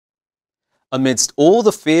Amidst all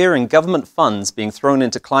the fear and government funds being thrown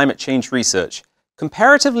into climate change research,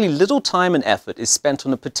 comparatively little time and effort is spent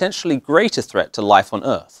on a potentially greater threat to life on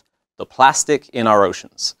Earth: the plastic in our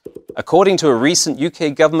oceans. According to a recent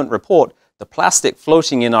UK government report, the plastic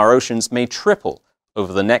floating in our oceans may triple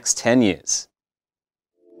over the next 10 years.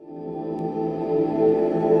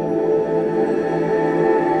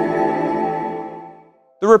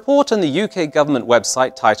 The report on the UK government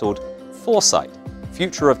website titled Foresight,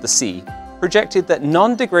 Future of the Sea projected that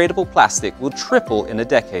non-degradable plastic will triple in a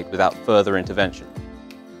decade without further intervention.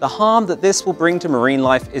 The harm that this will bring to marine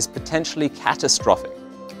life is potentially catastrophic.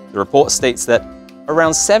 The report states that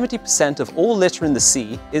around 70% of all litter in the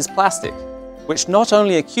sea is plastic, which not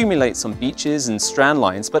only accumulates on beaches and strand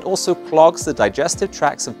lines, but also clogs the digestive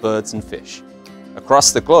tracts of birds and fish.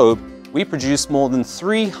 Across the globe, we produce more than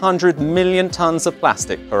 300 million tons of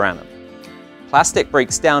plastic per annum. Plastic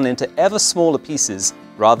breaks down into ever smaller pieces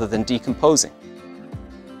rather than decomposing.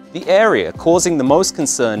 The area causing the most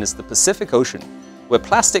concern is the Pacific Ocean, where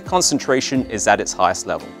plastic concentration is at its highest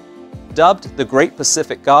level. Dubbed the Great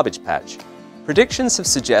Pacific Garbage Patch, predictions have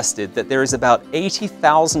suggested that there is about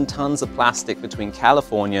 80,000 tons of plastic between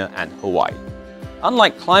California and Hawaii.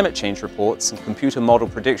 Unlike climate change reports and computer model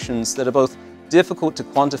predictions that are both difficult to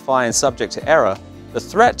quantify and subject to error, the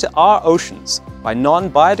threat to our oceans by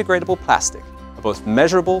non-biodegradable plastic are both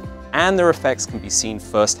measurable and their effects can be seen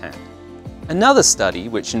firsthand. Another study,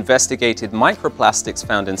 which investigated microplastics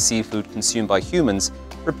found in seafood consumed by humans,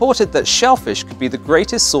 reported that shellfish could be the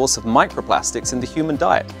greatest source of microplastics in the human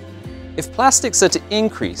diet. If plastics are to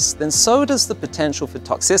increase, then so does the potential for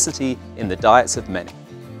toxicity in the diets of many.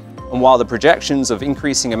 And while the projections of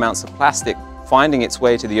increasing amounts of plastic finding its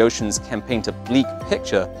way to the oceans can paint a bleak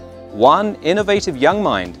picture, one innovative young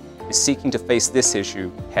mind is seeking to face this issue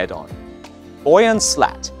head-on. Boyan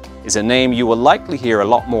Slat is a name you will likely hear a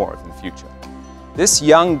lot more of in the future. This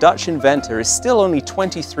young Dutch inventor is still only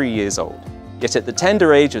 23 years old, yet at the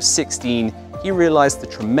tender age of 16, he realized the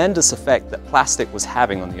tremendous effect that plastic was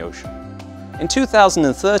having on the ocean. In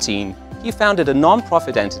 2013, he founded a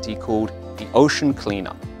non-profit entity called the Ocean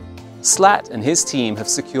Cleanup. Slat and his team have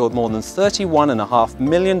secured more than $31.5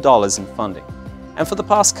 million in funding, and for the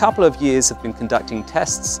past couple of years have been conducting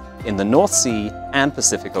tests in the North Sea and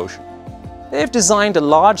Pacific Ocean. They have designed a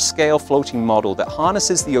large-scale floating model that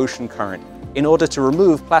harnesses the ocean current in order to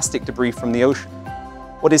remove plastic debris from the ocean.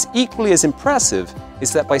 What is equally as impressive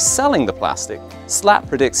is that by selling the plastic, Slat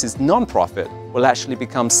predicts his non-profit will actually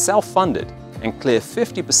become self-funded and clear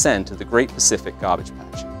 50% of the Great Pacific Garbage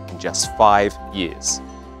Patch in just 5 years.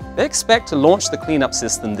 They expect to launch the cleanup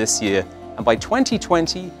system this year, and by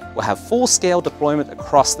 2020, will have full-scale deployment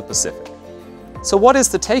across the Pacific. So what is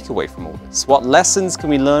the takeaway from all this? What lessons can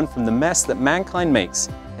we learn from the mess that mankind makes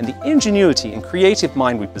and the ingenuity and creative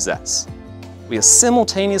mind we possess? We are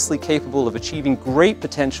simultaneously capable of achieving great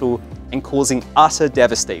potential and causing utter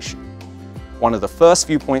devastation. One of the first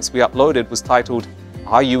viewpoints we uploaded was titled,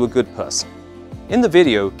 "Are You a Good Person?" In the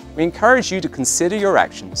video, we encourage you to consider your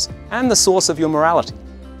actions and the source of your morality.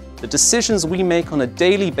 The decisions we make on a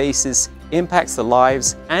daily basis impacts the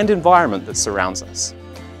lives and environment that surrounds us.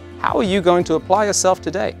 How are you going to apply yourself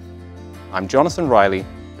today? I'm Jonathan Riley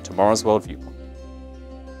for Tomorrow's World Viewpoint.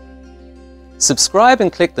 Subscribe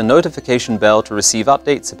and click the notification bell to receive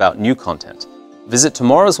updates about new content. Visit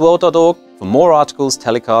tomorrowsworld.org for more articles,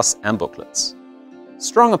 telecasts, and booklets.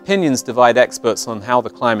 Strong opinions divide experts on how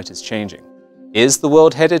the climate is changing. Is the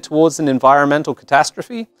world headed towards an environmental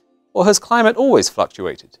catastrophe? Or has climate always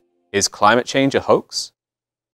fluctuated? Is climate change a hoax?